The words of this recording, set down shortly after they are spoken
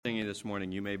this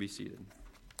morning. You may be seated.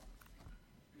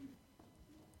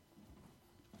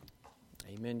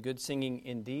 Amen. Good singing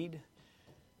indeed.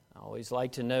 I always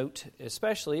like to note,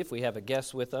 especially if we have a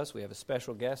guest with us, we have a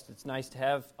special guest. It's nice to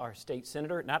have our state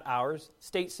senator, not ours,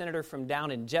 state senator from down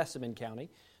in Jessamine County,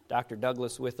 Dr.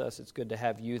 Douglas, with us. It's good to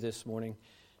have you this morning,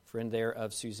 friend there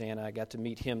of Susanna. I got to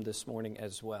meet him this morning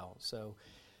as well. So,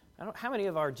 how many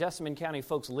of our Jessamine County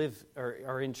folks live or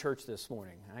are in church this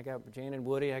morning? I got Jan and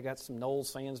Woody. I got some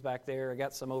Knowles fans back there. I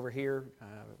got some over here,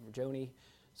 Joni.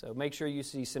 So make sure you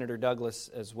see Senator Douglas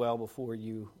as well before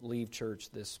you leave church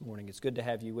this morning. It's good to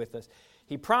have you with us.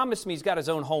 He promised me he's got his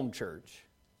own home church.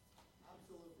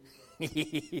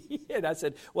 Absolutely. And I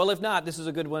said, well, if not, this is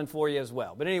a good one for you as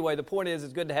well. But anyway, the point is,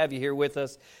 it's good to have you here with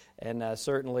us, and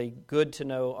certainly good to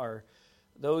know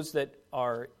those that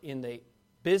are in the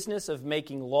business of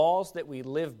making laws that we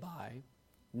live by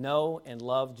know and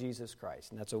love Jesus Christ,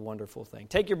 and that's a wonderful thing.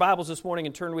 Take your Bibles this morning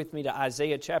and turn with me to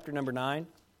Isaiah chapter number 9.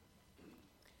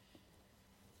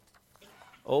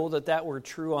 Oh, that were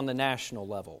true on the national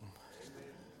level.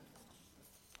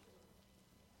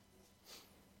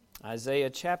 Isaiah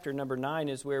chapter number 9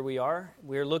 is where we are.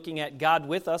 We're looking at God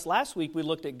with us. Last week we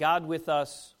looked at God with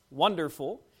us,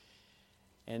 wonderful.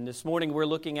 And this morning we're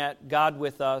looking at God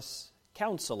with us,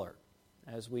 Counselor,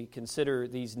 as we consider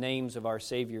these names of our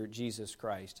Savior, Jesus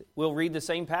Christ. We'll read the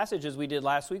same passage as we did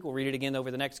last week. We'll read it again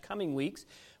over the next coming weeks.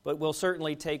 But we'll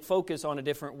certainly take focus on a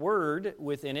different word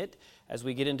within it as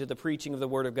we get into the preaching of the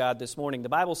Word of God this morning. The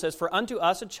Bible says, "For unto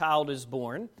us a child is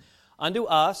born, unto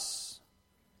us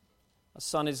a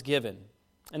son is given,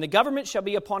 and the government shall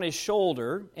be upon his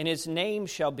shoulder, and his name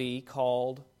shall be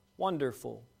called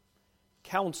Wonderful,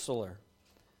 Counselor,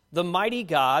 the Mighty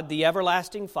God, the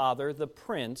Everlasting Father, the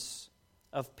Prince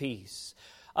of Peace.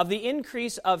 Of the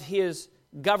increase of his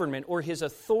government," or his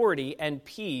authority and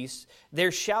peace,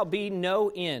 "there shall be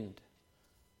no end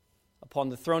upon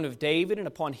the throne of David and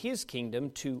upon his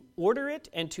kingdom, to order it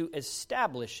and to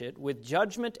establish it with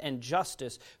judgment and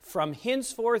justice from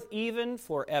henceforth even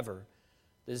forever.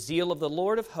 The zeal of the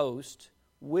Lord of hosts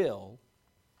will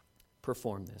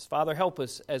perform this." Father, help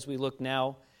us as we look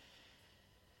now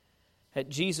at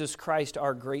Jesus Christ,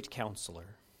 our great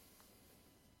counselor.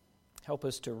 Help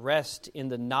us to rest in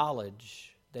the knowledge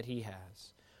that he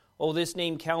has. Oh, this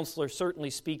name Counselor certainly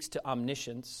speaks to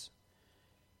omniscience.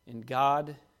 And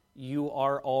God, you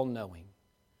are all-knowing.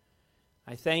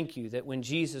 I thank you that when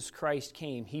Jesus Christ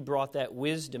came, he brought that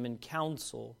wisdom and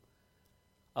counsel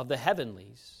of the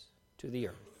heavenlies to the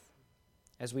earth.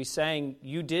 As we sang,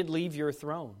 you did leave your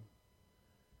throne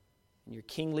and your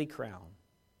kingly crown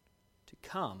to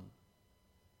come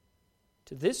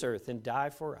to this earth and die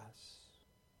for us.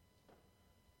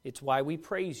 It's why we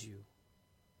praise you.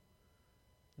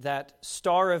 That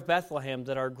Star of Bethlehem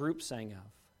that our group sang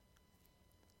of,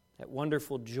 that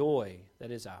wonderful joy that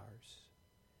is ours.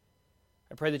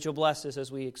 I pray that you'll bless us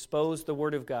as we expose the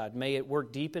Word of God. May it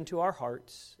work deep into our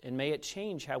hearts, and may it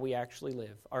change how we actually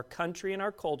live. Our country and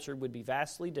our culture would be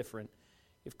vastly different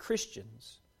if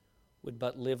Christians would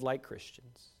but live like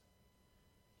Christians.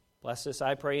 Bless us,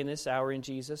 I pray, in this hour in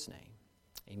Jesus' name.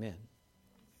 Amen.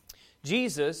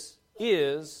 Jesus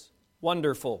is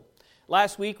wonderful.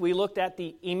 Last week we looked at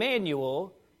the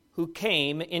Emmanuel who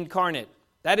came incarnate.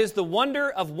 That is the wonder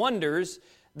of wonders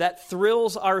that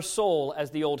thrills our soul,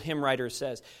 as the old hymn writer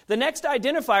says. The next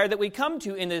identifier that we come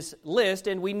to in this list,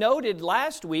 and we noted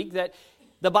last week that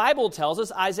the Bible tells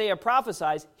us, Isaiah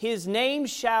prophesies, his name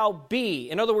shall be.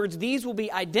 In other words, these will be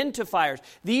identifiers.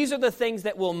 These are the things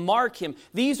that will mark him.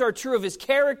 These are true of his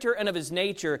character and of his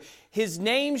nature. His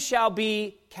name shall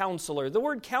be Counselor. The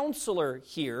word Counselor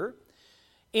here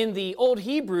in the Old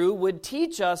Hebrew would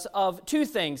teach us of two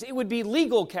things. It would be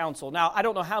legal counsel. Now, I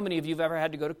don't know how many of you have ever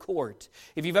had to go to court.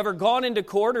 If you've ever gone into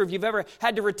court or if you've ever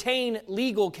had to retain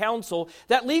legal counsel,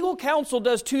 that legal counsel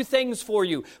does two things for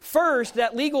you. First,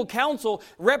 that legal counsel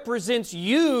represents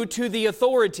you to the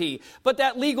authority, but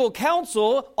that legal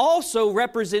counsel also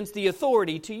represents the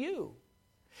authority to you.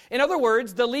 In other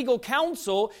words, the legal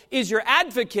counsel is your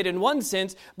advocate in one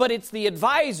sense, but it's the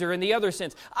advisor in the other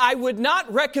sense. I would not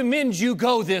recommend you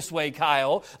go this way,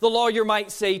 Kyle, the lawyer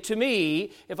might say to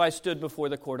me if I stood before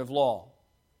the court of law.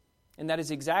 And that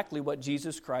is exactly what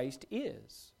Jesus Christ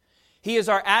is. He is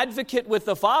our advocate with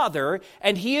the Father,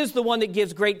 and He is the one that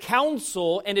gives great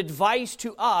counsel and advice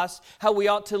to us how we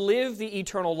ought to live the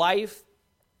eternal life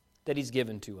that He's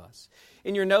given to us.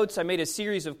 In your notes, I made a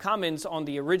series of comments on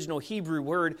the original Hebrew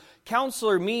word.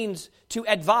 Counselor means to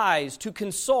advise, to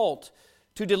consult,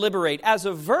 to deliberate. As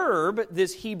a verb,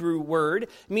 this Hebrew word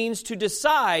means to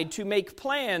decide, to make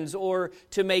plans, or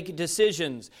to make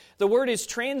decisions. The word is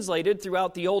translated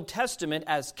throughout the Old Testament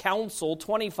as counsel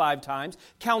 25 times,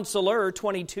 counselor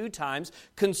 22 times,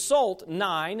 consult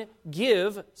 9,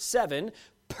 give 7,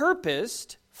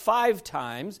 purposed 5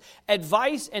 times,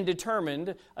 advice and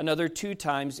determined another 2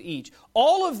 times each.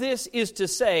 All of this is to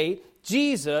say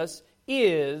Jesus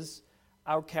is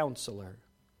our counselor.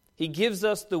 He gives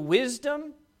us the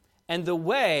wisdom and the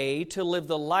way to live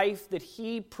the life that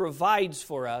He provides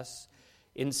for us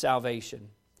in salvation.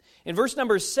 In verse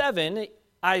number 7,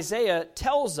 Isaiah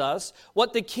tells us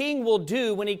what the King will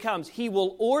do when He comes. He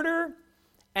will order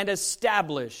and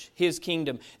establish His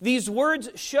kingdom. These words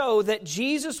show that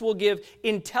Jesus will give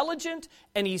intelligent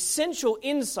and essential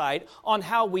insight on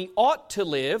how we ought to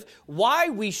live, why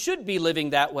we should be living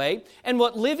that way, and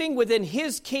what living within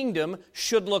His kingdom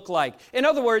should look like. In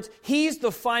other words, He's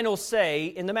the final say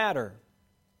in the matter.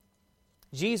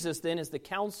 Jesus then is the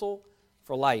counsel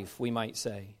for life, we might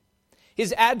say.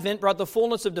 His advent brought the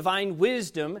fullness of divine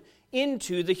wisdom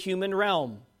into the human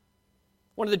realm.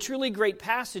 One of the truly great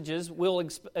passages we'll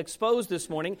expose this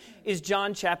morning is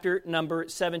John chapter number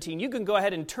 17. You can go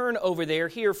ahead and turn over there,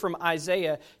 here from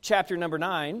Isaiah chapter number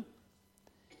 9.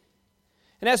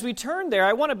 And as we turn there,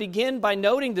 I want to begin by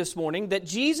noting this morning that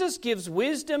Jesus gives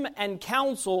wisdom and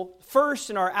counsel first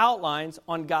in our outlines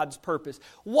on God's purpose.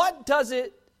 What does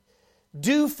it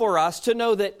do for us to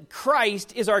know that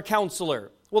Christ is our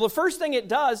counselor? Well, the first thing it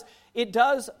does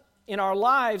in our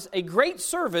lives a great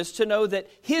service to know that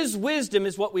His wisdom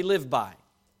is what we live by.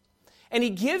 And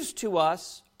He gives to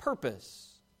us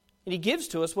purpose. And He gives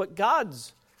to us what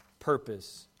God's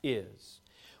purpose is.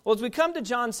 Well, as we come to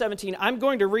John 17, I'm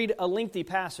going to read a lengthy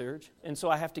passage, and so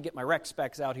I have to get my rec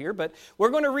specs out here, but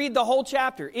we're going to read the whole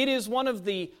chapter. It is one of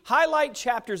the highlight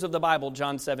chapters of the Bible,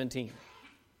 John 17.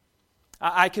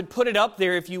 I could put it up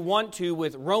there if you want to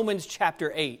with Romans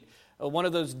chapter 8. One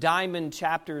of those diamond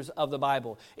chapters of the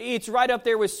Bible. It's right up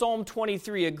there with Psalm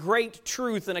 23, a great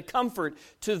truth and a comfort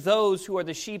to those who are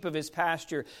the sheep of His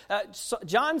pasture.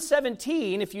 John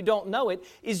 17, if you don't know it,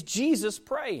 is Jesus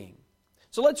praying.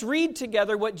 So let's read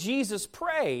together what Jesus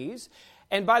prays.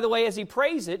 And by the way, as He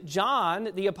prays it, John,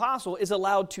 the apostle, is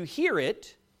allowed to hear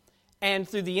it, and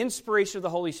through the inspiration of the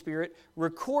Holy Spirit,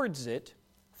 records it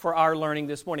for our learning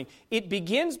this morning. It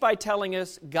begins by telling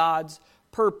us God's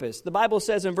purpose. The Bible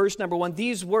says in verse number 1,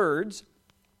 these words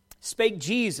spake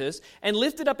Jesus and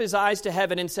lifted up His eyes to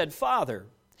heaven and said, Father,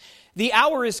 the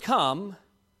hour is come,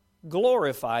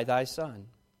 glorify Thy Son,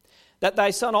 that Thy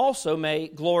Son also may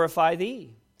glorify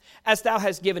Thee, as Thou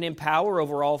hast given Him power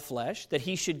over all flesh, that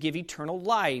He should give eternal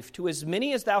life to as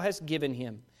many as Thou hast given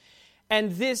Him.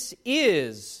 And this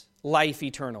is life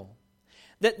eternal,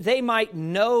 that they might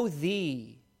know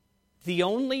Thee, the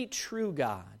only true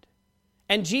God,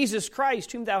 and Jesus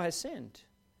Christ, whom Thou hast sent.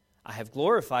 I have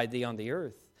glorified Thee on the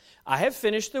earth. I have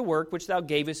finished the work which Thou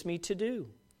gavest me to do.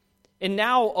 And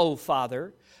now, O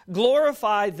Father,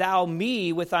 glorify Thou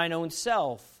me with Thine own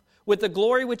self, with the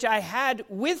glory which I had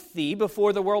with Thee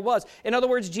before the world was. In other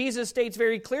words, Jesus states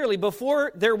very clearly,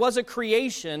 before there was a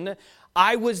creation,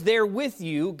 I was there with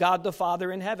you, God the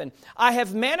Father in heaven. I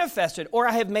have manifested, or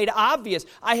I have made obvious,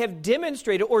 I have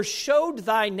demonstrated or showed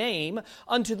Thy name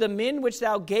unto the men which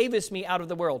Thou gavest me out of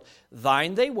the world.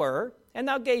 Thine they were, and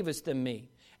Thou gavest them me.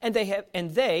 And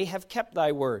they have kept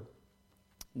Thy word.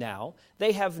 Now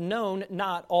they have known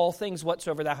not all things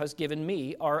whatsoever Thou hast given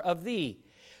me are of Thee.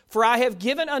 For I have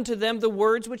given unto them the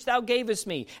words which Thou gavest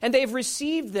me, and they have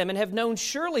received them, and have known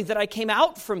surely that I came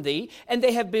out from Thee, and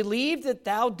they have believed that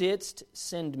Thou didst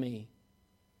send me.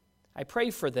 I pray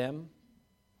for them.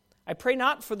 I pray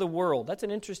not for the world. That's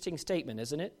an interesting statement,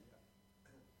 isn't it?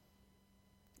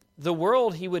 The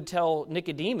world, he would tell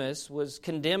Nicodemus, was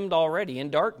condemned already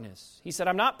in darkness. He said,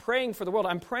 I'm not praying for the world.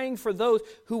 I'm praying for those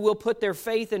who will put their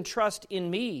faith and trust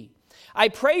in me. I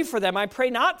pray for them. I pray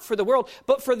not for the world,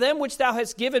 but for them which Thou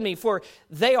hast given me, for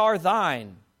they are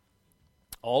Thine.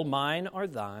 All mine are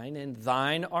Thine, and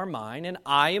Thine are mine, and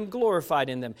I am glorified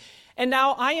in them. And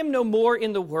now I am no more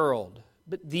in the world,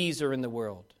 but these are in the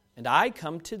world, and I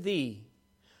come to Thee.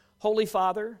 Holy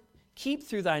Father, keep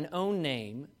through Thine own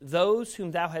name those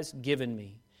whom Thou hast given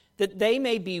me, that they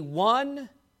may be one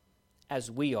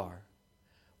as we are.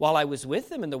 While I was with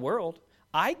them in the world,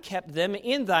 I kept them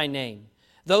in Thy name.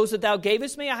 Those that Thou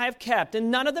gavest me I have kept,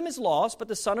 and none of them is lost, but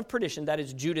the son of perdition, that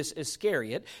is Judas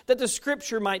Iscariot, that the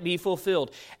scripture might be fulfilled.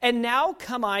 And now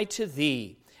come I to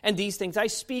Thee, and these things I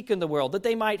speak in the world, that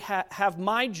they might have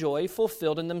my joy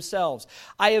fulfilled in themselves.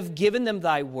 I have given them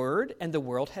Thy word, and the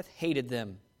world hath hated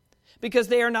them, because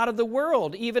they are not of the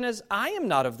world, even as I am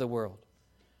not of the world.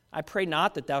 I pray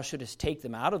not that thou shouldest take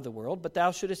them out of the world, but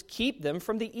thou shouldest keep them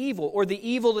from the evil, or the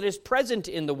evil that is present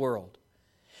in the world.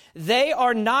 They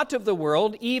are not of the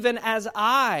world, even as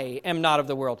I am not of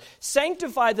the world.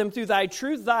 Sanctify them through thy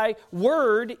truth. Thy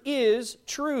word is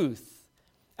truth.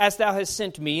 As thou hast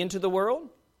sent me into the world,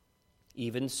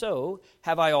 even so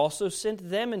have I also sent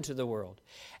them into the world.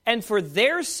 And for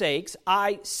their sakes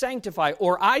I sanctify,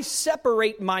 or I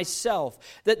separate myself,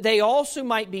 that they also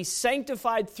might be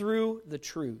sanctified through the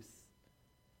truth.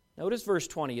 Notice verse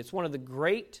 20. It's one of the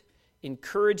great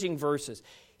encouraging verses.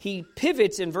 He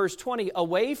pivots in verse 20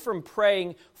 away from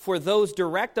praying for those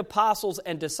direct apostles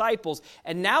and disciples,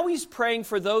 and now he's praying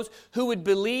for those who would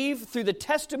believe through the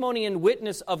testimony and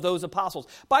witness of those apostles.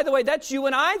 By the way, that's you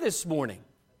and I this morning.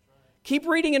 Keep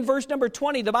reading in verse number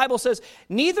 20. The Bible says,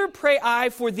 neither pray I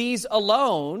for these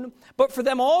alone, but for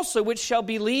them also which shall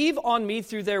believe on me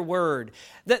through their word,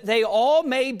 that they all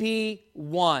may be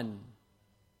one.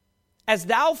 As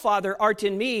thou, Father, art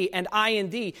in me, and I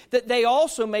in thee, that they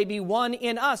also may be one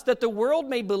in us, that the world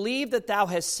may believe that thou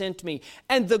hast sent me.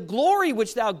 And the glory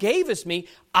which thou gavest me,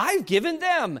 I've given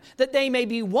them, that they may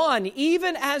be one,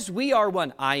 even as we are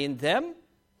one. I in them,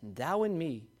 and thou in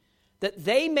me, that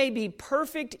they may be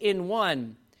perfect in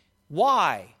one.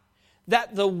 Why?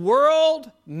 That the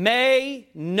world may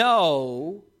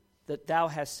know that thou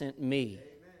hast sent me.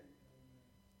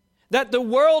 That the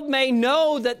world may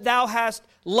know that thou hast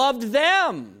loved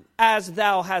them as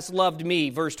thou hast loved me.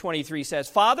 Verse 23 says,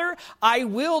 Father, I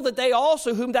will that they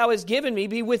also whom thou hast given me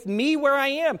be with me where I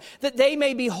am, that they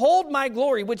may behold my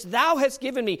glory which thou hast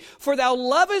given me. For thou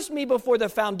lovest me before the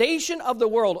foundation of the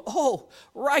world. Oh,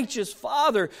 righteous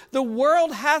Father, the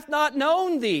world hath not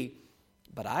known thee,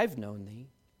 but I've known thee.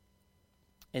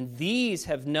 And these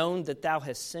have known that thou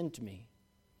hast sent me.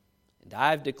 And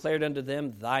I've declared unto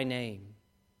them thy name,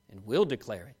 and will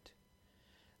declare it,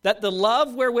 that the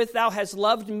love wherewith thou hast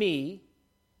loved me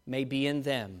may be in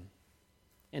them,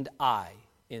 and I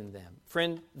in them.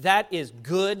 Friend, that is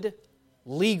good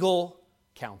legal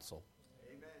counsel.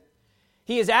 Amen.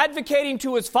 He is advocating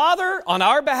to his Father on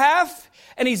our behalf,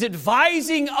 and he's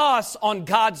advising us on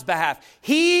God's behalf.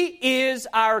 He is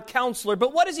our counselor.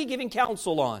 But what is he giving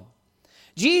counsel on?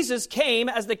 Jesus came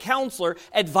as the counselor,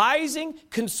 advising,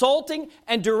 consulting,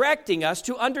 and directing us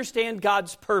to understand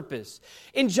God's purpose.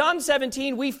 In John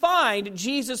 17, we find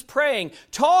Jesus praying,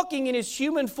 talking in his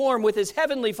human form with his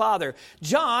heavenly Father.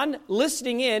 John,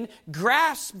 listening in,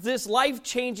 grasps this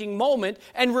life-changing moment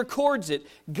and records it.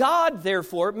 God,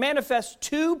 therefore, manifests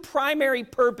two primary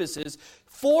purposes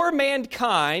for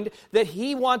mankind that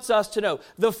he wants us to know.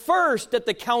 The first that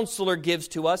the counselor gives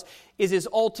to us is his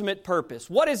ultimate purpose.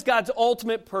 What is God's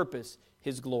ultimate purpose?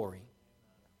 His glory.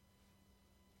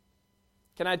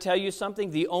 Can I tell you something?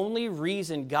 The only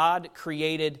reason God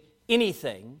created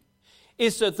anything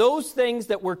is so those things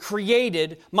that were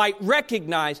created might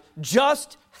recognize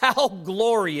just how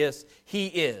glorious he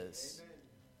is.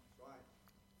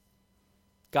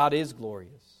 God is glorious.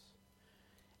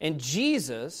 And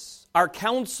Jesus, our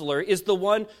counselor, is the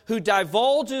one who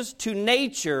divulges to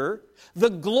nature the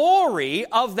glory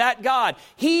of that God.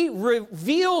 He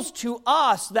reveals to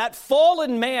us, that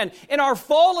fallen man, in our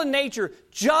fallen nature,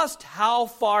 just how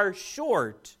far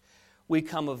short we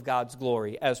come of God's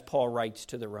glory, as Paul writes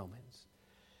to the Romans.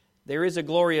 There is a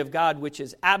glory of God which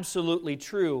is absolutely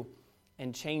true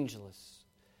and changeless.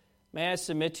 May I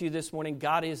submit to you this morning,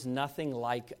 God is nothing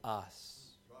like us.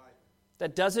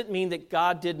 That doesn't mean that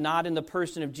God did not, in the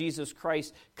person of Jesus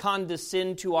Christ,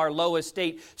 condescend to our low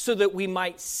estate so that we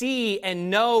might see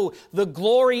and know the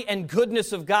glory and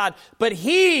goodness of God. But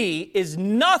he is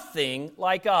nothing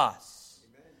like us.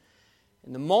 Amen.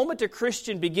 And the moment a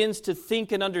Christian begins to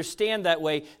think and understand that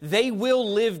way, they will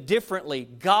live differently.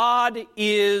 God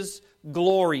is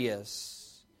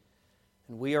glorious,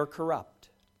 and we are corrupt.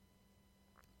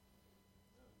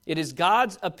 It is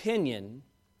God's opinion,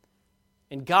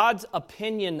 and God's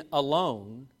opinion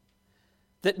alone,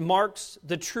 that marks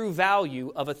the true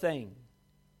value of a thing.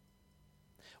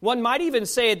 One might even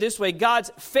say it this way: God's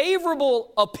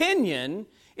favorable opinion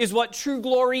is what true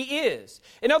glory is.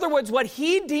 In other words, what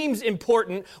he deems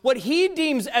important, what he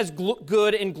deems as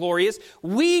good and glorious,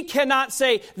 we cannot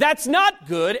say that's not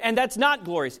good and that's not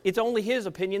glorious. It's only his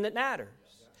opinion that matters.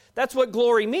 That's what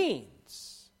glory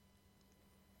means.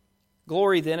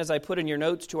 Glory, then, as I put in your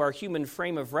notes to our human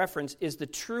frame of reference, is the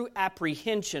true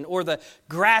apprehension or the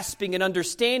grasping and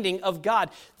understanding of God.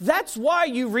 That's why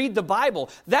you read the Bible.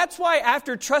 That's why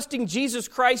after trusting Jesus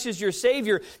Christ as your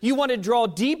Savior, you want to draw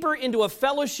deeper into a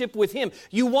fellowship with Him.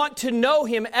 You want to know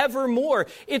Him ever more.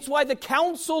 It's why the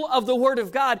counsel of the Word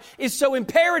of God is so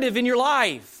imperative in your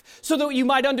life, so that you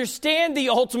might understand the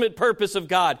ultimate purpose of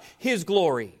God, His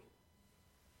glory.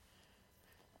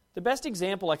 The best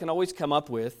example I can always come up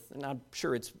with, and I'm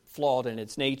sure it's flawed in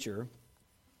its nature,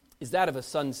 is that of a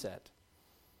sunset.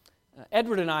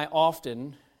 Edward and I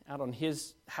often, out on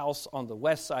his house on the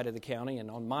west side of the county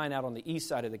and on mine out on the east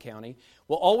side of the county,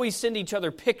 will always send each other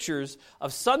pictures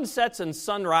of sunsets and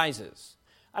sunrises.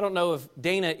 I don't know if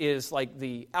Dana is like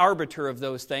the arbiter of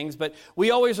those things, but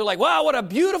we always are like, wow, what a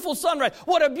beautiful sunrise,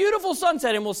 what a beautiful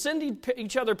sunset, and we'll send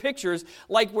each other pictures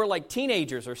like we're like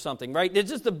teenagers or something, right?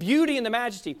 It's just the beauty and the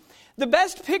majesty. The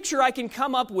best picture I can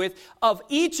come up with of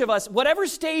each of us, whatever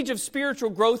stage of spiritual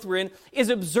growth we're in, is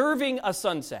observing a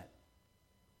sunset.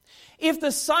 If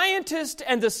the scientist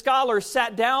and the scholar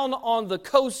sat down on the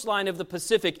coastline of the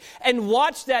Pacific and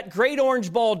watched that great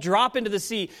orange ball drop into the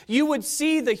sea, you would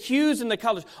see the hues and the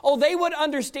colors. Oh, they would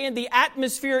understand the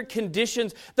atmospheric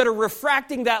conditions that are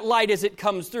refracting that light as it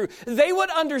comes through. They would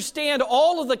understand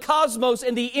all of the cosmos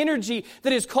and the energy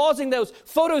that is causing those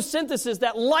photosynthesis,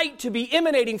 that light to be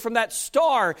emanating from that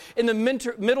star in the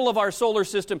middle of our solar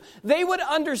system. They would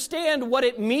understand what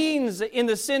it means in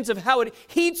the sense of how it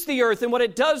heats the earth and what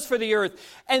it does for the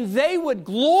earth, and they would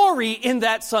glory in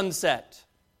that sunset.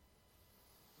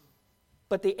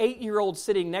 But the 8-year-old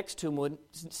sitting next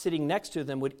to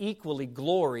them would equally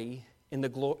glory in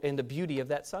the beauty of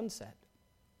that sunset.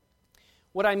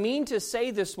 What I mean to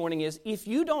say this morning is, if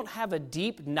you don't have a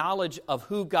deep knowledge of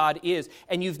who God is,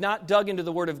 and you've not dug into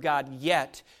the Word of God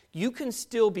yet, you can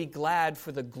still be glad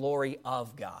for the glory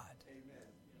of God. Amen.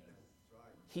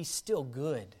 He's still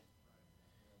good.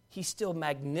 He's still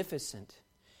magnificent.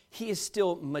 He is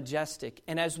still majestic.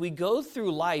 And as we go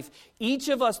through life, each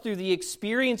of us, through the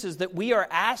experiences that we are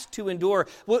asked to endure,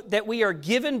 that we are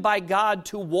given by God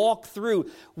to walk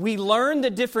through, we learn the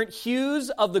different hues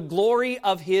of the glory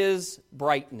of His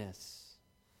brightness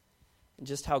and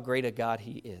just how great a God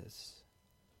He is.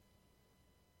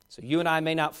 So you and I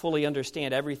may not fully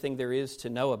understand everything there is to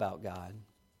know about God,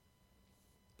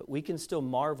 but we can still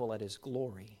marvel at His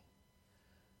glory.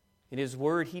 In His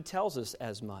Word, He tells us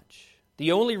as much.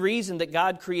 The only reason that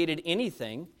God created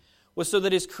anything was so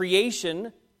that His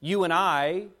creation, you and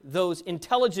I, those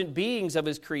intelligent beings of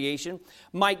His creation,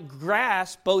 might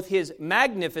grasp both His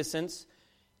magnificence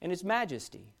and His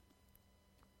majesty.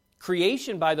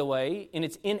 Creation, by the way, in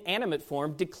its inanimate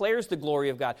form, declares the glory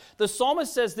of God. The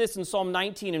psalmist says this in Psalm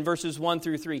 19 in verses 1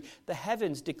 through 3. The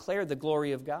heavens declare the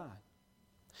glory of God.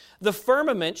 The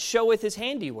firmament showeth His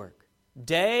handiwork.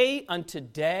 Day unto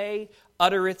day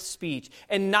uttereth speech,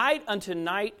 and night unto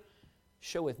night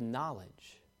showeth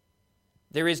knowledge.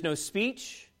 There is no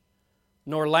speech,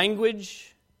 nor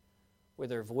language, where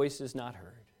their voice is not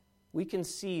heard. We can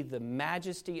see the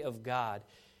majesty of God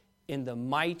in the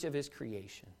might of His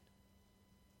creation.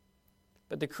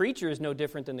 But the creature is no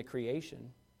different than the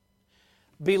creation.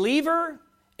 Believer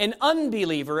and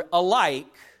unbeliever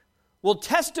alike will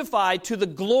testify to the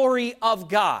glory of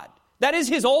God. That is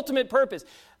His ultimate purpose.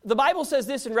 The Bible says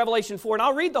this in Revelation 4, and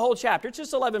I'll read the whole chapter. It's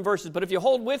just 11 verses, but if you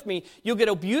hold with me, you'll get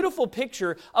a beautiful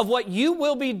picture of what you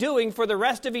will be doing for the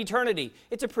rest of eternity.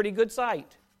 It's a pretty good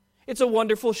sight. It's a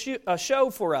wonderful show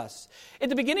for us. At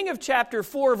the beginning of chapter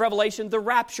 4 of Revelation, the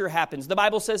rapture happens. The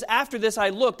Bible says, after this I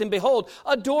looked, and behold,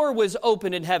 a door was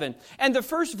opened in heaven. And the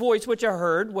first voice which I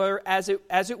heard were, as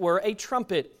it were, a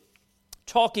trumpet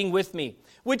talking with me,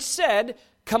 which said,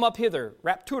 come up hither,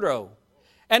 rapturo.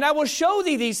 And I will show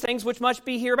thee these things which must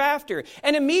be hereafter.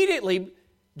 And immediately,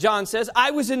 John says,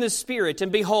 I was in the Spirit, and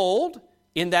behold,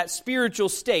 in that spiritual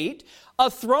state,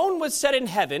 a throne was set in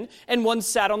heaven, and one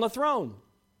sat on the throne.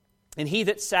 And he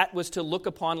that sat was to look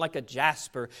upon like a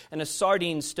jasper and a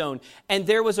sardine stone. And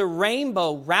there was a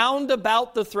rainbow round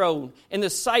about the throne, in the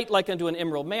sight like unto an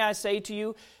emerald. May I say to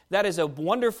you, that is a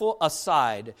wonderful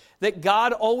aside, that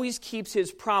God always keeps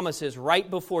His promises right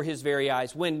before His very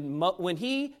eyes. When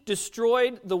He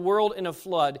destroyed the world in a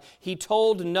flood, He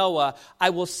told Noah,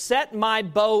 I will set my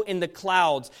bow in the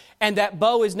clouds. And that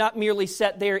bow is not merely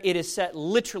set there, it is set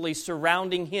literally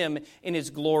surrounding Him in His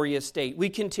glorious state. We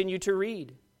continue to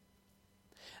read.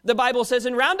 The Bible says,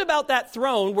 and round about that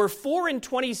throne were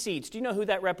 24 seats. Do you know who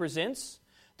that represents?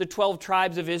 the 12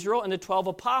 tribes of Israel and the 12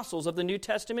 apostles of the New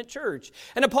Testament church.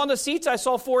 And upon the seats I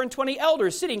saw 24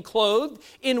 elders sitting clothed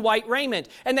in white raiment,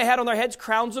 and they had on their heads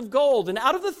crowns of gold. And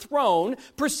out of the throne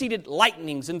proceeded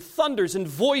lightnings and thunders and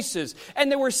voices.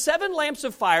 And there were 7 lamps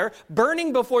of fire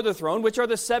burning before the throne, which are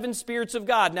the 7 spirits of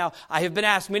God. Now, I have been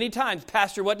asked many times,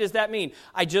 Pastor, what does that mean?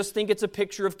 I just think it's a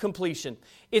picture of completion.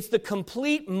 It's the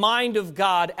complete mind of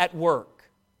God at work.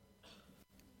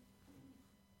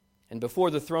 And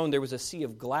before the throne there was a sea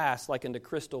of glass like unto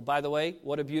crystal. By the way,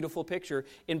 what a beautiful picture.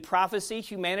 In prophecy,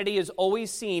 humanity is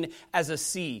always seen as a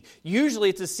sea. Usually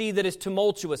it's a sea that is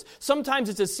tumultuous. Sometimes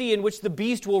it's a sea in which the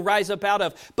beast will rise up out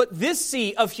of. But this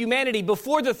sea of humanity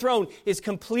before the throne is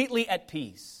completely at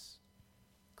peace.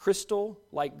 Crystal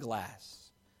like glass.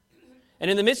 And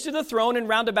in the midst of the throne and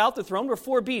round about the throne were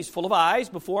 4 beasts, full of eyes,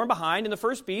 before and behind. And the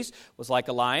first beast was like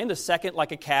a lion, the second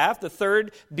like a calf. The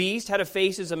third beast had a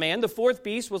face as a man. The fourth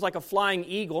beast was like a flying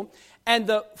eagle. And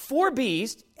the 4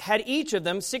 beasts had each of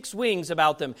them 6 wings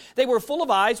about them. They were full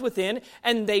of eyes within,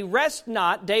 and they rest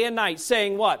not day and night,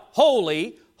 saying what?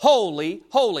 Holy, holy,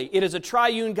 holy. It is a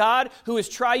triune God who is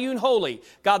triune holy.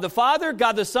 God the Father,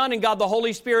 God the Son, and God the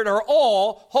Holy Spirit are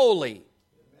all holy.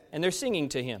 And they're singing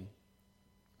to Him.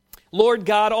 Lord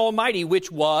God Almighty,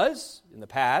 which was in the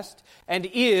past, and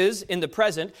is in the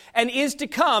present, and is to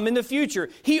come in the future.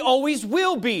 He always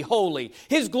will be holy.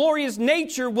 His glorious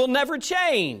nature will never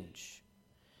change.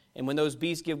 And when those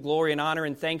beasts give glory and honor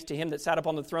and thanks to Him that sat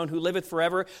upon the throne, who liveth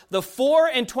forever, the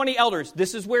 24 elders,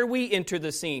 this is where we enter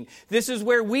the scene. This is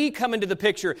where we come into the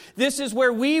picture. This is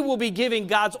where we will be giving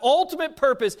God's ultimate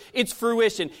purpose its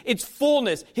fruition, its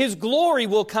fullness. His glory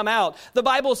will come out. The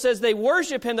Bible says they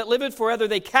worship Him that liveth forever.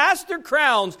 They cast their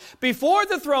crowns before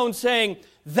the throne, saying,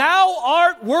 Thou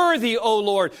art worthy, O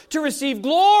Lord, to receive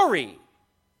glory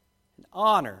and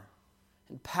honor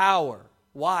and power.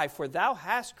 Why? For Thou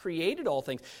hast created all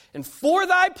things, and for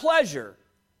Thy pleasure.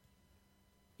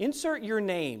 Insert your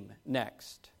name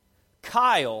next.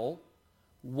 Kyle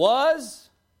was,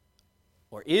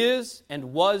 or is,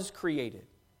 and was created.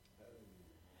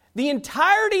 The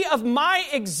entirety of my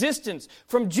existence,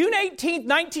 from June 18th,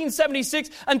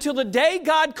 1976, until the day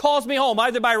God calls me home,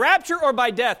 either by rapture or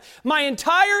by death, my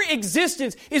entire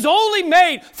existence is only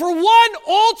made for one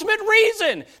ultimate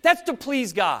reason. That's to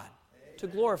please God. To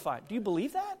glorify Him. Do you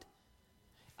believe that?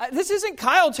 This isn't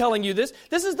Kyle telling you this.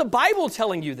 This is the Bible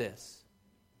telling you this.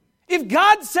 If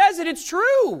God says it, it's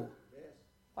true.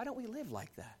 Why don't we live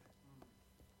like that?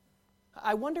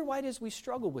 I wonder why it is we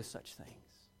struggle with such things.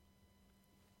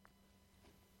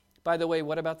 By the way,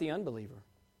 what about the unbeliever?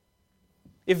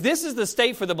 If this is the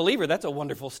state for the believer, that's a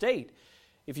wonderful state.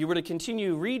 If you were to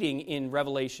continue reading in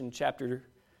Revelation chapter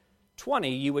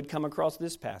 20, you would come across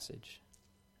this passage.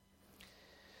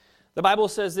 The Bible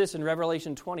says this in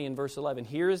Revelation 20 and verse 11.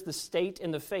 Here is the state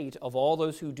and the fate of all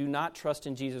those who do not trust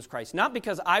in Jesus Christ. Not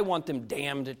because I want them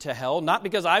damned to hell, not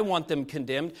because I want them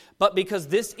condemned, but because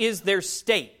this is their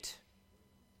state.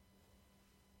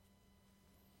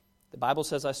 The Bible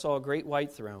says, I saw a great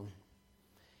white throne,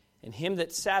 and Him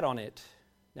that sat on it.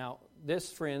 Now,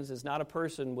 this, friends, is not a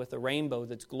person with a rainbow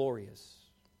that's glorious.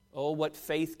 Oh, what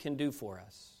faith can do for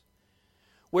us.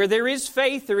 Where there is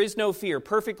faith, there is no fear.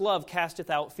 Perfect love casteth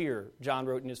out fear, John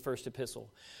wrote in his first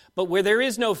epistle. But where there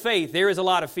is no faith, there is a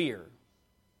lot of fear.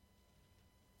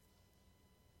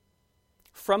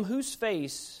 From whose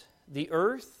face the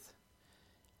earth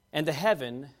and the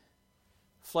heaven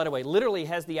fled away. Literally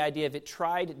has the idea of it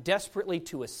tried desperately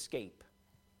to escape.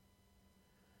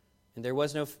 And there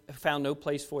was found no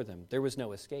place for them. There was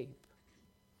no escape.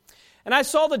 And I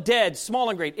saw the dead, small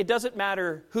and great. It doesn't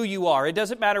matter who you are. It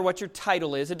doesn't matter what your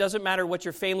title is. It doesn't matter what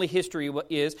your family history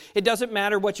is. It doesn't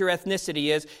matter what your ethnicity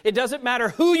is. It doesn't matter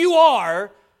who you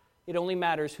are. It only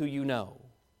matters who you know.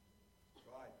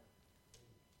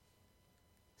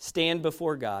 Stand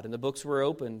before God. And the books were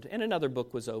opened, and another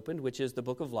book was opened, which is the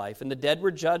book of life. And the dead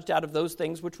were judged out of those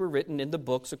things which were written in the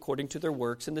books according to their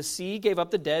works. And the sea gave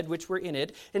up the dead which were in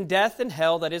it. And death and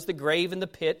hell, that is the grave and the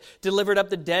pit, delivered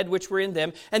up the dead which were in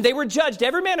them. And they were judged,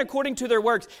 every man according to their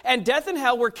works. And death and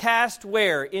hell were cast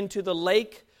where? Into the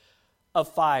lake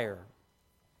of fire.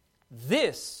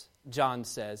 This, John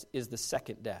says, is the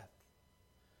second death.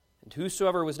 And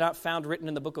whosoever was not found written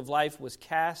in the book of life was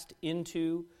cast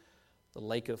into the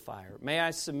lake of fire. May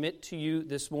I submit to you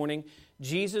this morning,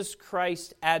 Jesus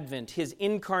Christ's advent, His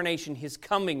incarnation, His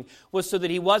coming, was so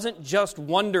that He wasn't just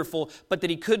wonderful, but that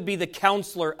He could be the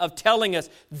counselor of telling us,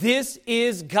 this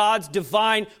is God's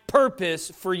divine purpose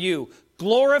for you.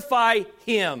 Glorify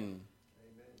Him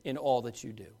in all that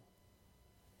you do.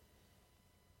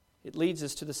 It leads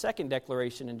us to the second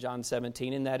declaration in John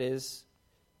 17, and that is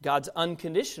God's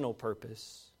unconditional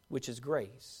purpose which is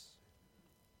grace.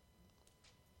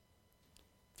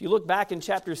 If you look back in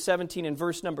chapter 17 and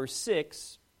verse number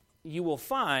 6, you will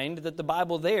find that the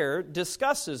Bible there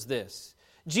discusses this.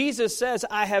 Jesus says,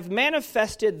 I have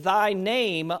manifested thy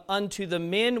name unto the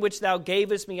men which thou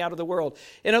gavest me out of the world.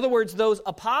 In other words, those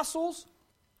apostles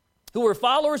who were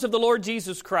followers of the Lord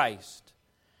Jesus Christ,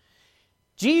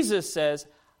 Jesus says,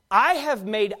 I have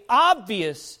made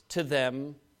obvious to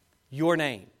them your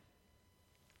name.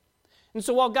 And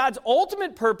so while God's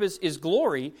ultimate purpose is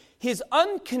glory, His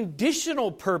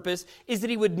unconditional purpose is that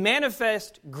He would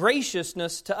manifest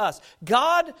graciousness to us.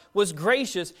 God was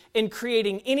gracious in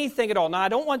creating anything at all. Now, I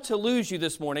don't want to lose you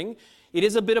this morning. It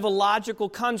is a bit of a logical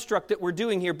construct that we're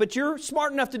doing here, but you're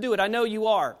smart enough to do it. I know you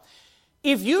are.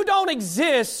 If you don't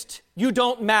exist, you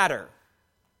don't matter.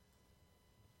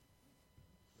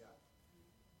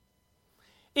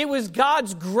 It was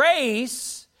God's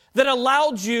grace that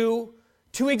allowed you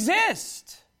to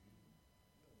exist.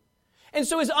 And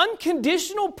so His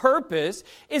unconditional purpose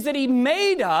is that He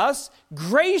made us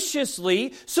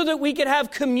graciously so that we could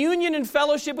have communion and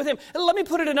fellowship with Him. And let me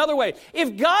put it another way.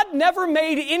 If God never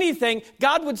made anything,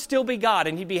 God would still be God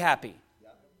and He'd be happy.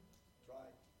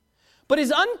 But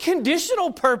His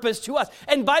unconditional purpose to us,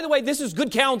 and by the way, this is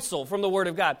good counsel from the Word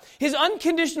of God. His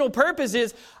unconditional purpose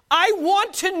is, I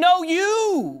want to know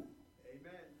you.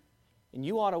 Amen. And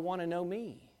you ought to want to know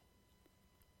me.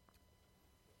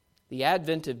 The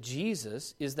advent of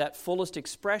Jesus is that fullest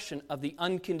expression of the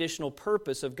unconditional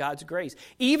purpose of God's grace.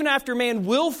 Even after man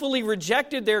willfully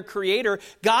rejected their Creator,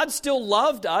 God still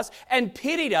loved us and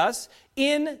pitied us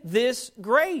in this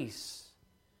grace.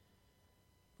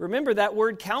 Remember, that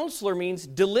word counselor means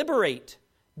deliberate,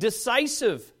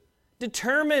 decisive,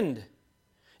 determined.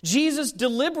 Jesus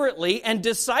deliberately and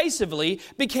decisively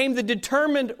became the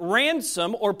determined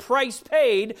ransom or price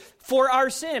paid for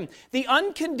our sin. The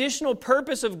unconditional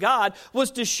purpose of God was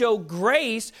to show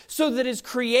grace so that His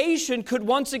creation could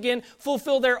once again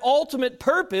fulfill their ultimate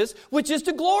purpose, which is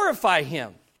to glorify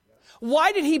Him.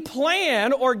 Why did He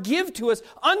plan or give to us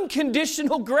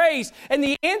unconditional grace? And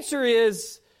the answer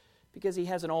is because He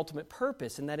has an ultimate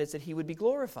purpose, and that is that He would be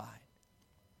glorified.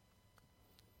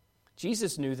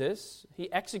 Jesus knew this.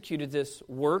 He executed this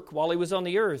work while He was on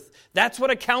the earth. That's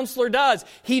what a counselor does.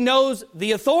 He knows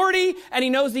the authority and He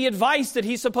knows the advice that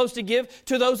He's supposed to give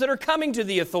to those that are coming to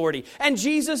the authority. And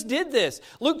Jesus did this.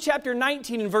 Luke chapter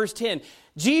 19 and verse 10.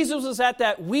 Jesus was at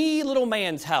that wee little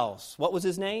man's house. What was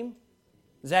his name?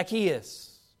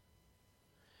 Zacchaeus.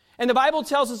 And the Bible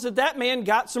tells us that that man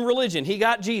got some religion. He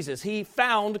got Jesus. He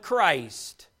found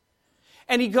Christ.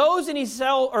 And he goes and he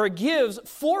gives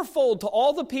fourfold to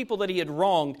all the people that he had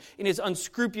wronged in his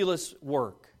unscrupulous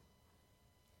work.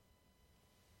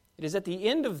 It is at the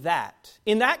end of that,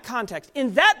 in that context,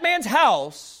 in that man's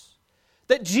house,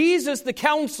 that Jesus, the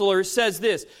counselor, says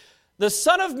this. The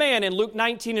Son of Man, in Luke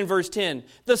 19 and verse 10,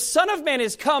 the Son of Man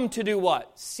is come to do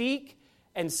what? Seek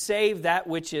and save that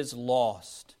which is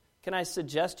lost. Can I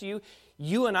suggest to you,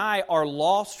 you and I are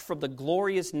lost from the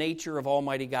glorious nature of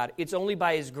Almighty God. It's only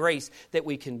by His grace that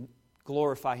we can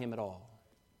glorify Him at all.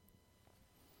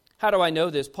 How do I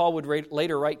know this? Paul would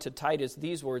later write to Titus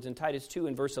these words in Titus 2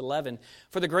 and verse 11.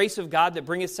 For the grace of God that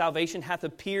bringeth salvation hath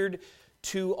appeared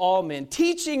to all men,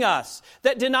 teaching us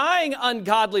that denying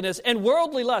ungodliness and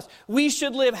worldly lust, we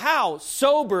should live how?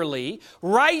 Soberly,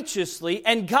 righteously,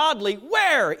 and godly.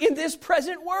 Where? In this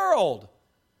present world.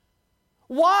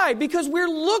 Why? Because we're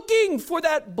looking for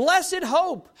that blessed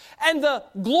hope and the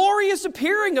glorious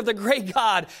appearing of the great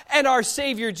God and our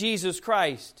Savior Jesus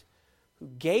Christ, who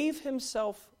gave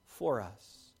Himself for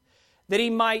us, that He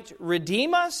might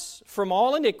redeem us from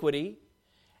all iniquity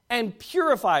and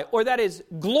purify, or that is,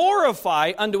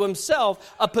 glorify unto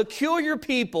Himself a peculiar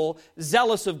people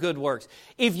zealous of good works.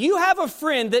 If you have a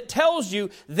friend that tells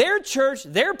you their church,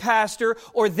 their pastor,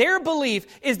 or their belief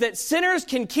is that sinners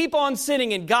can keep on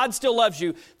sinning and God still loves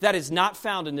you, that is not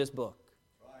found in this book.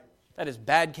 That is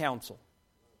bad counsel.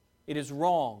 It is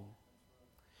wrong.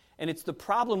 And it's the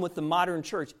problem with the modern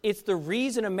church. It's the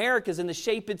reason America's in the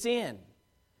shape it's in.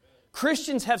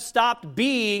 Christians have stopped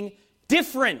being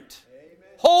different.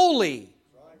 Holy.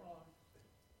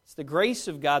 It's the grace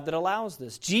of God that allows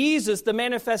this. Jesus, the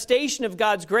manifestation of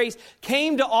God's grace,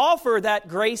 came to offer that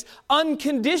grace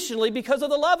unconditionally because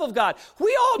of the love of God.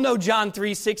 We all know John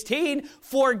 3:16.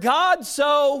 For God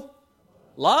so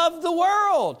loved the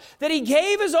world, that He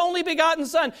gave His only begotten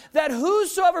Son, that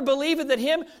whosoever believeth in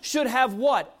Him should have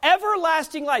what?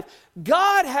 Everlasting life.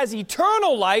 God has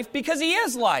eternal life because He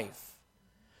is life.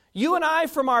 You and I,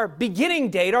 from our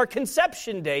beginning date, our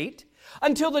conception date,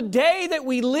 until the day that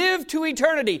we live to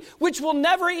eternity, which will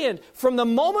never end. From the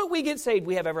moment we get saved,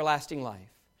 we have everlasting life.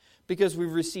 because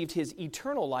we've received His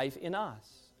eternal life in us.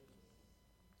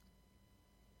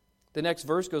 The next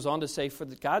verse goes on to say, for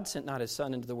God sent not His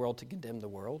Son into the world to condemn the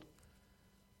world.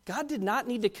 God did not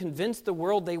need to convince the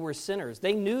world they were sinners.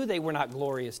 They knew they were not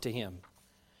glorious to Him.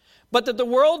 But that the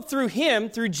world through Him,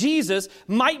 through Jesus,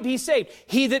 might be saved.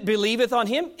 He that believeth on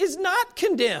Him is not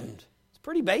condemned. It's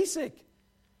pretty basic.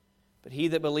 But he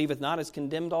that believeth not is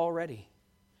condemned already,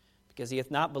 because he hath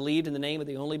not believed in the name of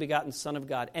the only begotten Son of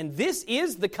God. And this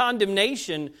is the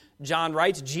condemnation, John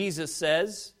writes, Jesus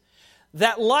says,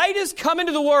 that light is come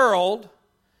into the world,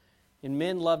 and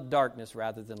men loved darkness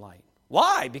rather than light.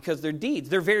 Why? Because their deeds,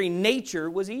 their very nature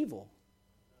was evil.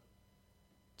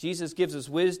 Jesus gives us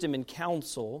wisdom and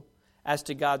counsel as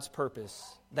to God's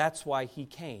purpose. That's why He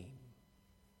came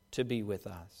to be with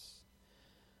us.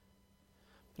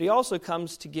 But He also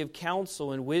comes to give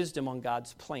counsel and wisdom on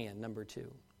God's plan, number 2.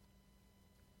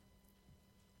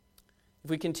 If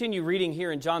we continue reading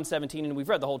here in John 17, and we've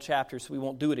read the whole chapter, so we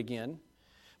won't do it again.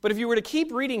 But if you were to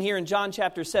keep reading here in John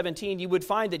chapter 17, you would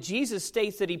find that Jesus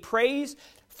states that He prays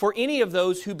for any of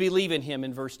those who believe in Him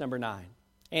in verse number 9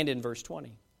 and in verse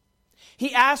 20.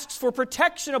 He asks for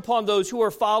protection upon those who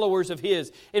are followers of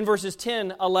His in verses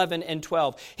 10, 11, and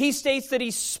 12. He states that He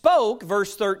spoke,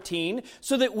 verse 13,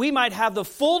 so that we might have the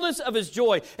fullness of His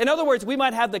joy. In other words, we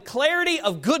might have the clarity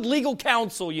of good legal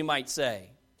counsel, you might say.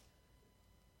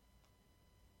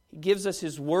 He gives us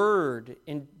His word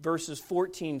in verses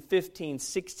 14, 15,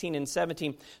 16, and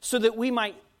 17, so that we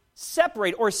might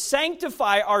separate or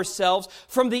sanctify ourselves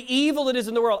from the evil that is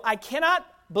in the world. I cannot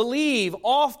believe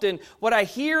often what I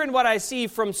hear and what I see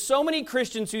from so many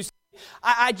Christians who say,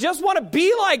 I just want to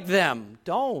be like them.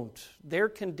 Don't. They're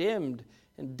condemned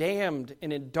and damned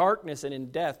and in darkness and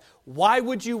in death. Why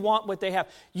would you want what they have?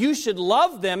 You should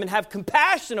love them and have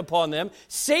compassion upon them,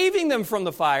 saving them from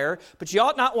the fire, but you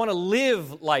ought not want to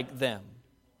live like them.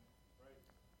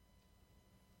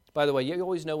 By the way, you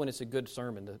always know when it's a good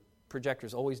sermon. The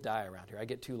projectors always die around here. I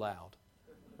get too loud,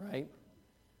 right?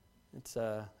 It's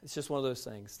just one of those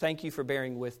things. Thank you for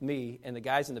bearing with me. And the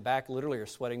guys in the back literally are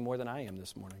sweating more than I am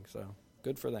this morning. So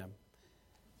good for them.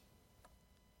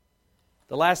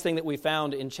 The last thing that we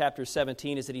found in chapter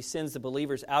 17 is that He sends the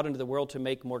believers out into the world to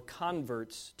make more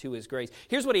converts to His grace.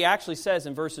 Here's what He actually says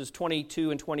in verses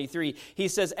 22 and 23. He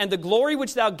says, and the glory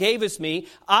which Thou gavest me,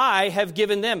 I have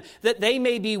given them, that they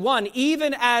may be one,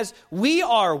 even as we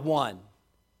are one.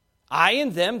 I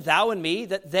and them, Thou and me,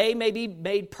 that they may be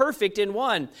made perfect in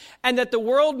one, and that the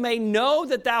world may know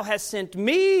that Thou hast sent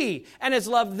me, and hast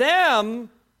loved them,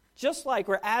 just like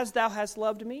or as Thou hast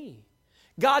loved me.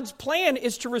 God's plan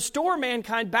is to restore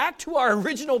mankind back to our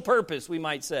original purpose, we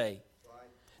might say.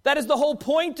 That is the whole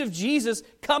point of Jesus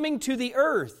coming to the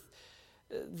earth.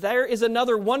 There is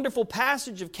another wonderful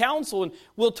passage of counsel, and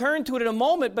we'll turn to it in a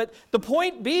moment. But the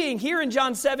point being, here in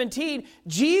John 17,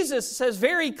 Jesus says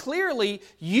very clearly,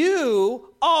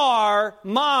 you are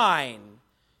mine,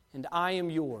 and I am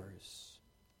yours.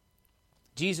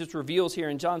 Jesus reveals here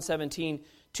in John 17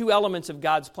 two elements of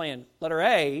God's plan. Letter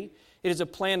A, it is a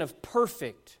plan of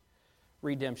perfect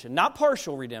redemption. Not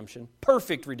partial redemption,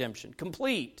 perfect redemption,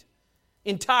 complete,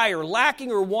 entire,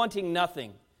 lacking or wanting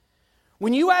nothing.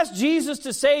 When you ask Jesus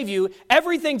to save you,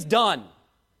 everything's done.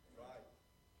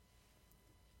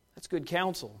 That's good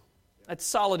counsel. That's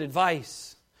solid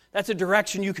advice. That's a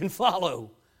direction you can follow.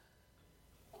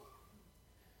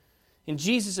 In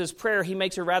Jesus' prayer, He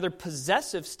makes a rather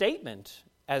possessive statement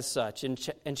as such in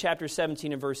chapter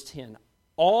 17 and verse 10.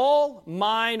 All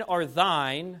mine are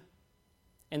thine,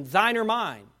 and thine are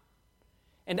mine.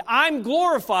 And I'm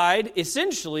glorified,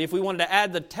 essentially, if we wanted to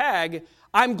add the tag,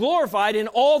 I'm glorified in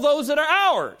all those that are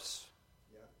ours.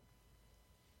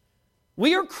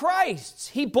 We are Christ's.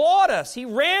 He bought us. He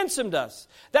ransomed us.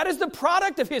 That is the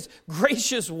product of His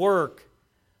gracious work.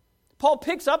 Paul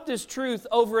picks up this truth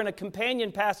over in a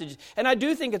companion passage, and I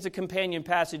do think it's a companion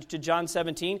passage to John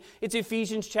 17. It's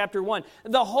Ephesians chapter 1.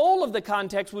 The whole of the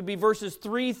context would be verses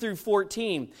 3 through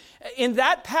 14. In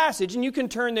that passage, and you can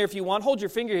turn there if you want, hold your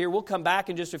finger here, we'll come back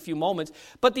in just a few moments,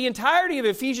 but the entirety of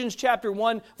Ephesians chapter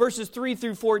 1, verses 3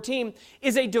 through 14,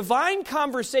 is a divine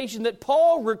conversation that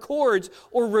Paul records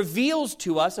or reveals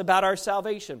to us about our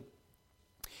salvation.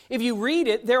 If you read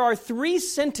it, there are 3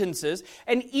 sentences,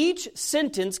 and each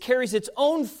sentence carries its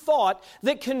own thought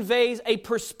that conveys a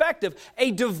perspective,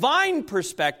 a divine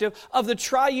perspective of the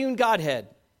triune Godhead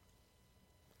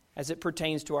as it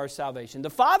pertains to our salvation. The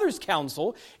Father's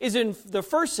counsel is in the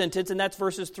first sentence, and that's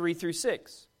verses 3 through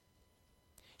 6.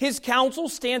 His counsel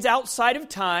stands outside of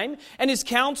time, and His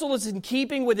counsel is in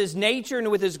keeping with His nature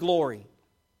and with His glory.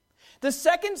 The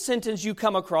second sentence you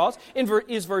come across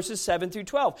is verses 7 through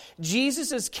 12.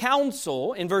 Jesus'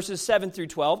 counsel in verses 7 through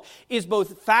 12 is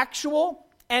both factual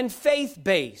and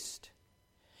faith-based.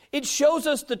 It shows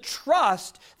us the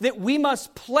trust that we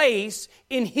must place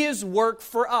in His work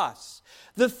for us.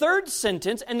 The third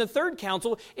sentence and the third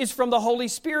counsel is from the Holy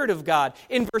Spirit of God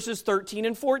in verses 13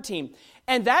 and 14.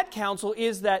 And that counsel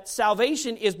is that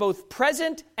salvation is both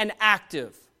present and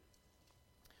active.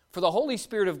 For the Holy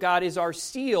Spirit of God is our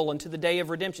seal unto the day of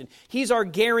redemption. He's our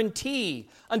guarantee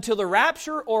until the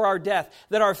rapture or our death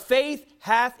that our faith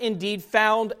hath indeed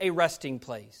found a resting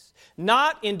place,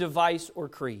 not in device or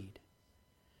creed.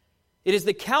 It is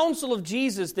the counsel of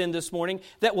Jesus then this morning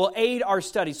that will aid our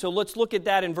study. So let's look at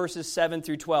that in verses 7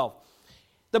 through 12.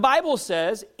 The Bible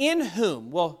says, in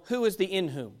whom? Well, who is the in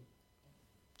whom?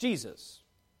 Jesus.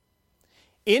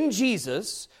 In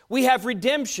Jesus, we have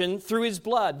redemption through His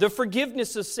blood, the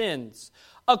forgiveness of sins,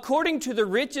 according to the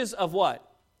riches of what?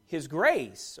 His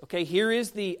grace. Okay, here is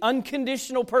the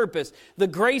unconditional purpose, the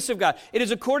grace of God. It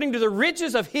is according to the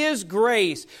riches of His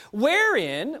grace,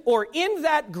 wherein, or in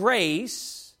that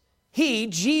grace, He,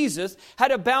 Jesus,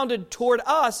 had abounded toward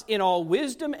us in all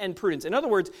wisdom and prudence. In other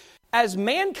words, as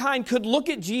mankind could look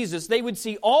at Jesus, they would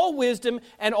see all wisdom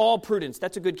and all prudence.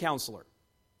 That's a good counselor.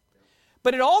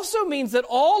 But it also means that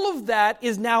all of that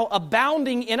is now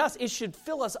abounding in us. It should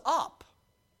fill us up.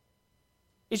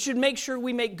 It should make sure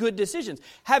we make good decisions,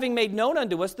 having made known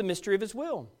unto us the mystery of His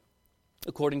will,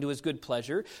 according to His good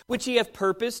pleasure, which He hath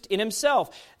purposed in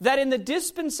Himself, that in the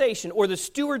dispensation or the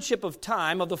stewardship of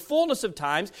time, of the fullness of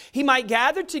times, He might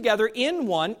gather together in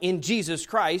one, in Jesus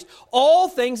Christ, all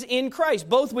things in Christ,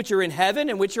 both which are in heaven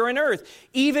and which are in earth,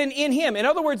 even in Him. In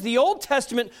other words, the Old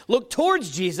Testament looked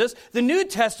towards Jesus, the New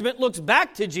Testament looks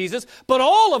back to Jesus, but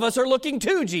all of us are looking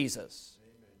to Jesus.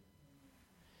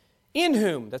 Amen. In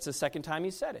whom, that's the second time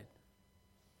He said it.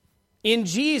 In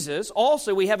Jesus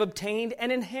also we have obtained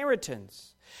an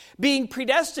inheritance, being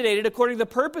predestinated according to the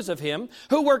purpose of Him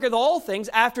who worketh all things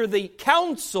after the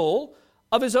counsel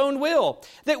of His own will,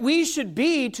 that we should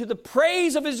be to the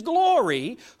praise of His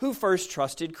glory who first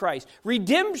trusted Christ.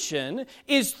 Redemption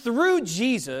is through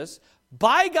Jesus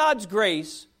by God's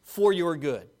grace for your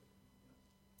good.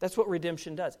 That's what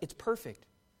redemption does. It's perfect.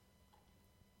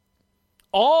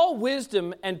 All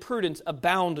wisdom and prudence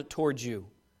abound towards you.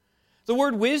 The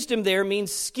word wisdom there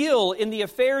means skill in the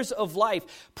affairs of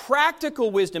life,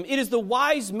 practical wisdom. It is the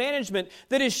wise management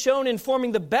that is shown in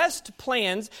forming the best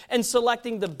plans and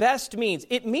selecting the best means.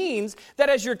 It means that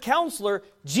as your counselor,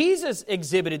 Jesus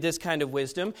exhibited this kind of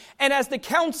wisdom, and as the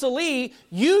counselee,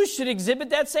 you should exhibit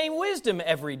that same wisdom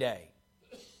every day.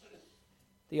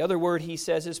 The other word he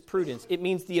says is prudence. It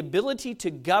means the ability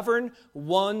to govern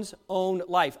one's own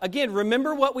life. Again,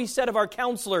 remember what we said of our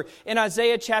counselor in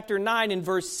Isaiah chapter 9 and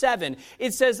verse 7.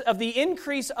 It says, of the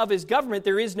increase of his government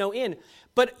there is no end.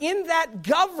 But in that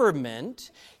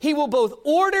government, he will both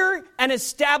order and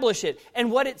establish it. And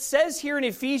what it says here in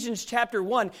Ephesians chapter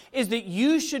 1 is that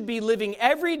you should be living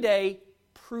every day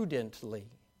prudently.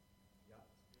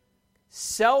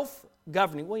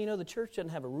 Self-governing. Well, you know, the church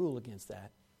doesn't have a rule against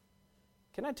that.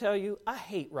 Can I tell you, I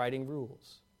hate writing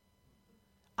rules.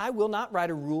 I will not write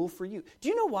a rule for you. Do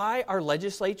you know why our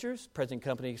legislatures, present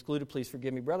company excluded, please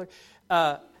forgive me, brother,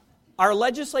 our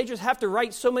legislatures have to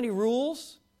write so many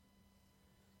rules?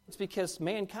 It's because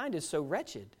mankind is so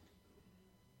wretched.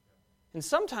 And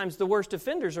sometimes the worst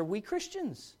offenders are we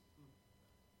Christians.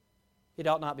 It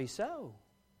ought not be so.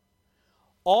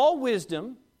 All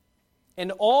wisdom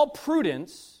and all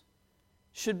prudence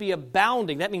should be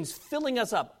abounding. That means filling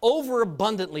us up,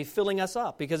 overabundantly filling us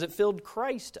up, because it filled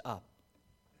Christ up.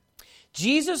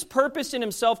 Jesus purposed in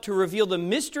himself to reveal the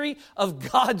mystery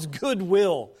of God's good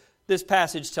will, this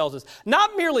passage tells us.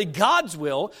 Not merely God's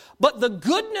will, but the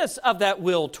goodness of that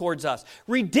will towards us.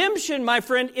 Redemption, my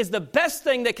friend, is the best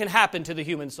thing that can happen to the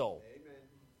human soul. Amen.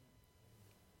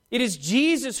 It is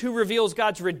Jesus who reveals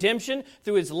God's redemption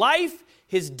through his life,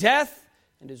 his death,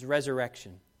 and his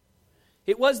resurrection.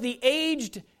 It was the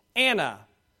aged Anna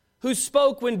who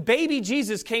spoke when baby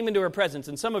Jesus came into her presence.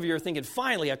 And some of you are thinking,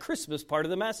 finally, a Christmas part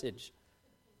of the message.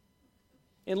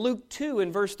 In Luke 2,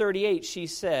 in verse 38, she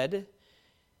said,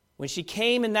 when she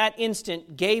came in that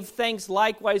instant, gave thanks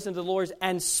likewise unto the Lord,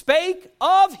 and spake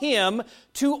of him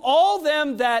to all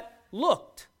them that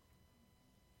looked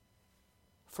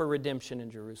for redemption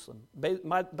in Jerusalem.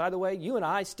 By the way, you and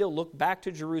I still look back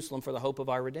to Jerusalem for the hope of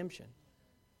our redemption.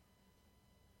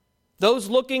 Those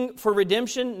looking for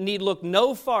redemption need look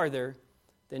no farther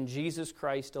than Jesus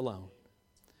Christ alone.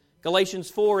 Galatians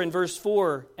 4 and verse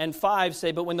 4 and 5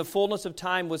 say, "But when the fullness of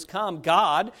time was come,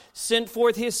 God sent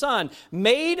forth His Son,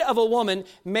 made of a woman,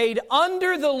 made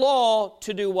under the law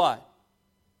to do what?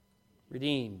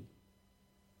 Redeem.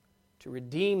 To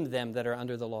redeem them that are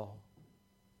under the law,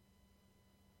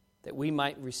 that we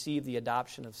might receive the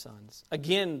adoption of sons."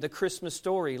 Again, the Christmas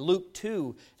story, Luke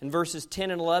 2 and verses 10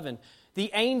 and 11.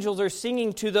 The angels are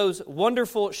singing to those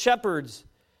wonderful shepherds.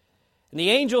 And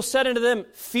the angel said unto them,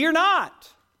 "Fear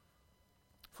not.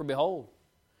 For behold,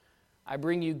 I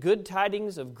bring you good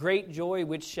tidings of great joy,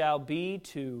 which shall be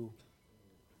to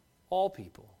all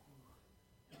people."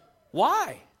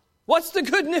 Why? What's the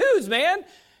good news, man?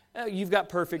 You've got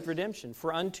perfect redemption.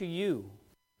 "For unto you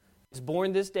is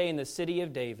born this day in the city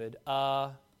of David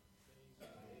a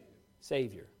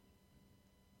Savior."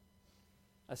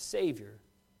 A Savior,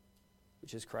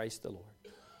 which is Christ the Lord.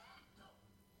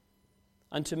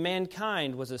 "Unto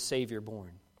mankind was a Savior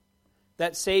born."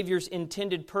 That Savior's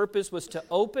intended purpose was to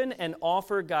open and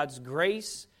offer God's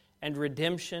grace and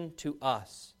redemption to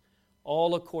us,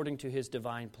 all according to His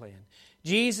divine plan.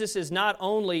 Jesus is not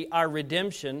only our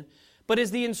redemption, but is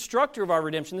the instructor of our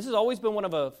redemption. This has always been one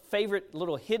of a favorite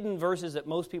little hidden verses that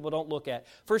most people don't look at.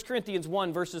 1 Corinthians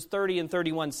 1, verses 30 and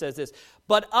 31 says this,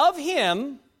 "But of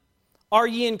Him are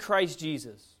ye in Christ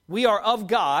Jesus." We are of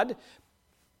God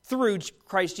through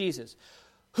Christ Jesus,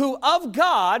 "who of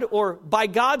God," or by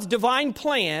God's divine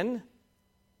plan,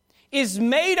 "is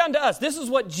made unto us." This is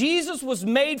what Jesus was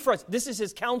made for us. This is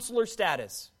His counselor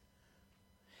status.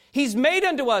 He's made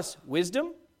unto us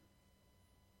wisdom.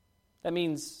 That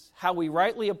means how we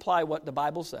rightly apply what the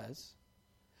Bible says.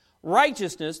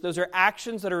 Righteousness, those are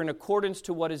actions that are in accordance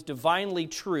to what is divinely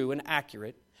true and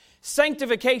accurate.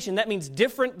 Sanctification, that means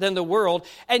different than the world.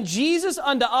 And Jesus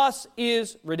unto us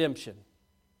is redemption,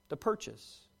 the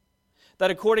purchase.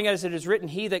 That according as it is written,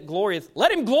 "He that glorieth,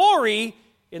 let him glory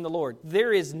in the Lord."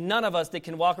 There is none of us that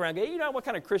can walk around and go, "You know what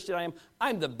kind of Christian I am?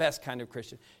 I'm the best kind of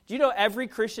Christian." Do you know every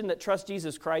Christian that trusts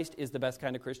Jesus Christ is the best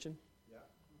kind of Christian? Yeah.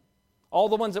 All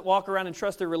the ones that walk around and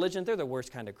trust their religion, they're the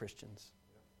worst kind of Christians.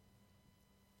 Yeah.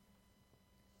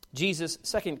 Jesus'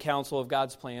 second counsel of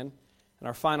God's plan, and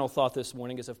our final thought this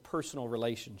morning, is of personal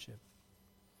relationship.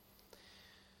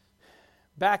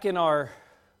 Back in our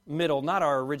middle, not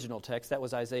our original text, that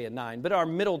was Isaiah 9, but our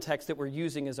middle text that we're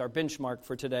using as our benchmark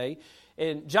for today.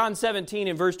 In John 17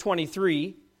 and verse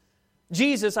 23,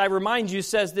 Jesus, I remind you,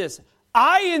 says this,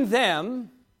 "I in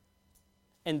them,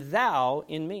 and thou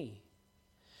in me,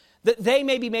 that they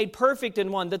may be made perfect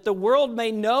in one, that the world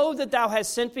may know that thou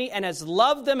hast sent me, and hast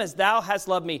loved them as thou hast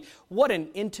loved me." What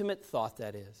an intimate thought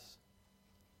that is.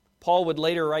 Paul would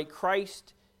later write,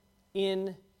 "Christ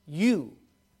in you,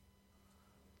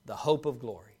 the hope of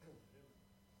glory."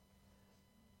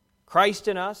 Christ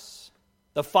in us,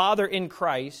 the Father in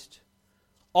Christ,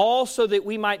 all so that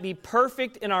we might be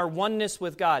perfect in our oneness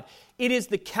with God. It is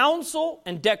the counsel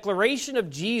and declaration of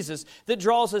Jesus that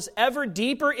draws us ever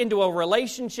deeper into a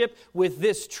relationship with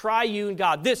this triune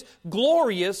God, this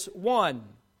glorious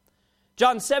one.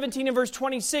 John 17 and verse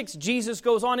 26, Jesus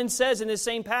goes on and says in this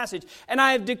same passage, "And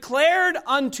I have declared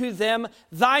unto them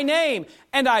thy name,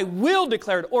 and I will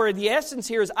declare it," or the essence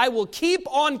here is, I will keep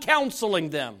on counseling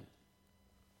them,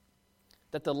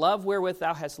 "that the love wherewith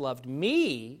thou hast loved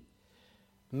me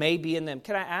may be in them."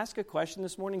 Can I ask a question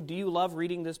this morning? Do you love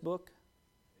reading this book?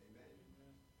 Amen.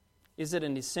 Is it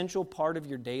an essential part of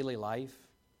your daily life?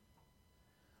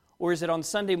 Or is it on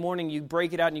Sunday morning you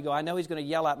break it out and you go, "I know he's going to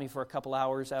yell at me for a couple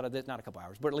hours out of this," not a couple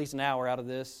hours, but at least an hour out of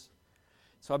this.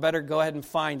 So I better go ahead and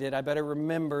find it. I better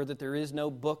remember that there is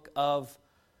no book of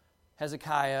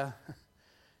Hezekiah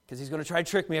because he's going to try to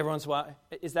trick me every once in a while.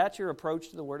 Is that your approach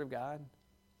to the Word of God?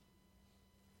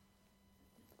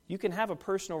 You can have a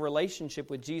personal relationship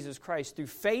with Jesus Christ through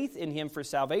faith in Him for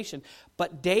salvation,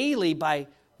 but daily by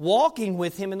walking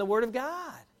with Him in the Word of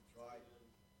God.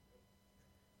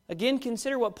 Again,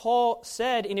 consider what Paul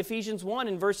said in Ephesians 1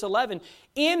 in verse 11.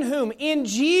 "In whom, in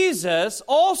Jesus,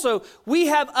 also we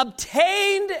have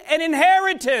obtained an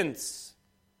inheritance."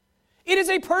 It is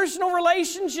a personal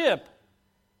relationship.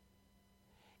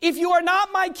 If you are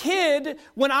not my kid,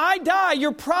 when I die,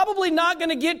 you're probably not going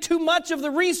to get too much of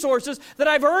the resources that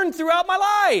I've earned throughout my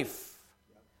life.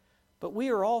 But we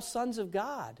are all sons of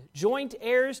God, joint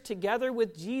heirs together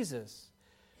with Jesus.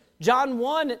 John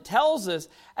 1 tells us,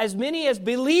 "As many as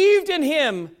believed in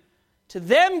Him, to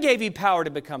them gave He power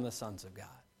to become the sons of God."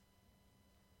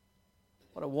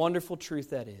 What a wonderful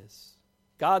truth that is.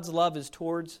 God's love is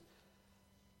towards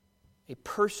a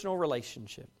personal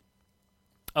relationship.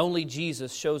 Only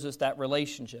Jesus shows us that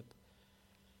relationship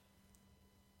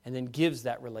and then gives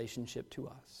that relationship to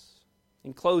us.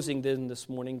 In closing then this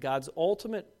morning, God's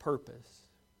ultimate purpose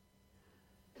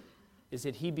is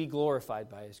that He be glorified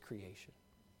by His creation.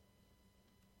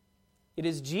 It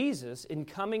is Jesus, in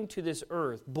coming to this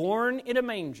earth, born in a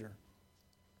manger,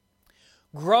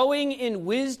 growing in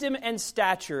wisdom and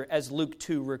stature, as Luke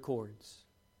 2 records,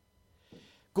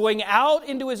 going out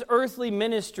into His earthly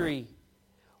ministry,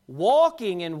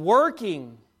 walking and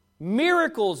working,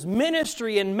 miracles,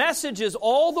 ministry, and messages,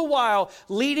 all the while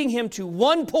leading Him to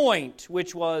one point,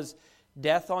 which was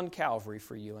death on Calvary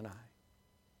for you and I.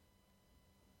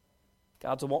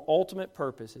 God's ultimate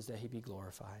purpose is that He be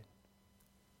glorified.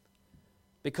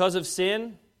 Because of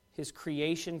sin, His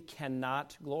creation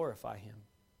cannot glorify Him.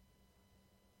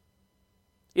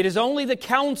 It is only the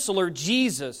Counselor,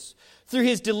 Jesus, through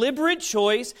His deliberate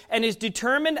choice and His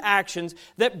determined actions,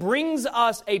 that brings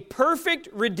us a perfect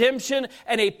redemption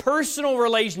and a personal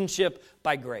relationship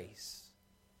by grace.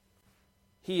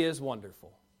 He is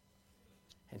wonderful,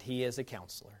 and He is a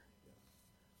Counselor.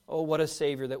 Oh, what a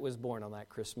Savior that was born on that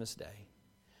Christmas day.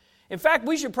 In fact,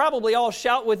 we should probably all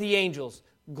shout with the angels,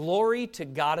 "Glory to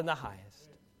God in the highest,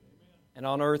 and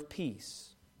on earth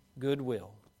peace,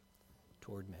 goodwill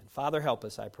toward men." Father, help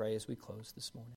us, I pray, as we close this morning.